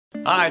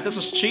Hi, this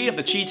is Chi of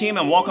the Chi Team,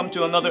 and welcome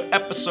to another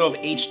episode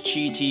of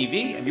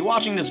HGTV. If you're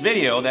watching this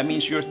video, that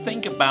means you're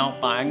thinking about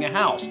buying a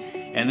house.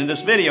 And in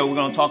this video, we're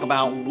going to talk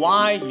about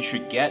why you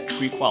should get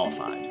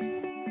pre-qualified.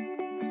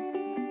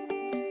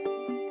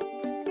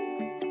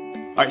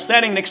 All right,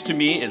 standing next to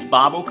me is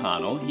Bob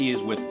O'Connell. He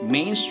is with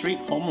Main Street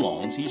Home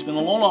Loans. He's been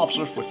a loan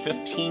officer for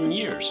 15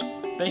 years.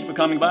 Thank you for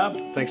coming, Bob.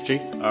 Thanks, Chi.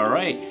 All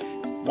right.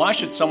 Why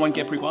should someone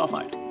get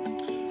pre-qualified?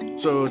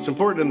 So it's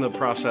important in the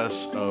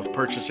process of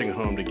purchasing a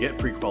home to get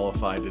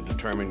pre-qualified to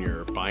determine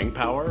your buying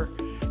power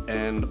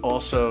and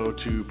also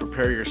to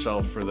prepare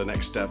yourself for the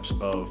next steps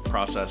of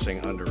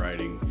processing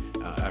underwriting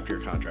after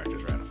your contract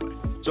is ratified.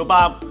 So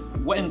Bob,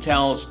 what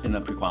entails in the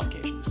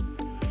pre-qualifications?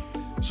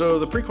 So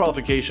the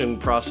pre-qualification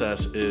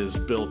process is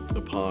built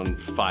upon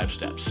 5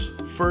 steps.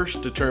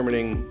 First,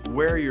 determining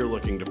where you're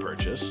looking to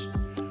purchase.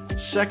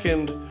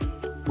 Second,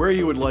 where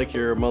you would like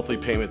your monthly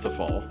payment to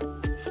fall.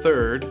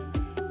 Third,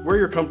 where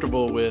you're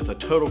comfortable with a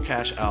total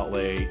cash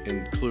outlay,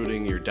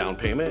 including your down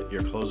payment,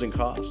 your closing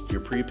costs,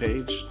 your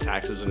prepaid,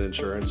 taxes and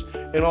insurance,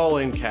 an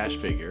all-in cash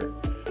figure.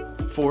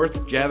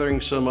 Fourth, gathering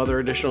some other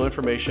additional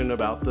information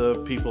about the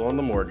people on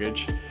the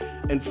mortgage.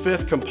 And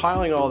fifth,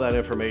 compiling all that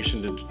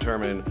information to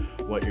determine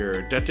what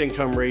your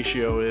debt-to-income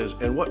ratio is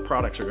and what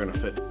products are going to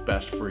fit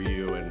best for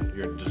you and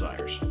your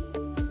desires.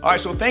 All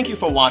right, so thank you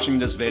for watching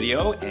this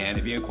video. And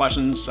if you have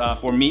questions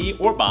for me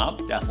or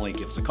Bob, definitely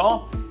give us a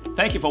call.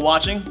 Thank you for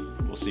watching.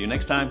 We'll see you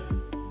next time.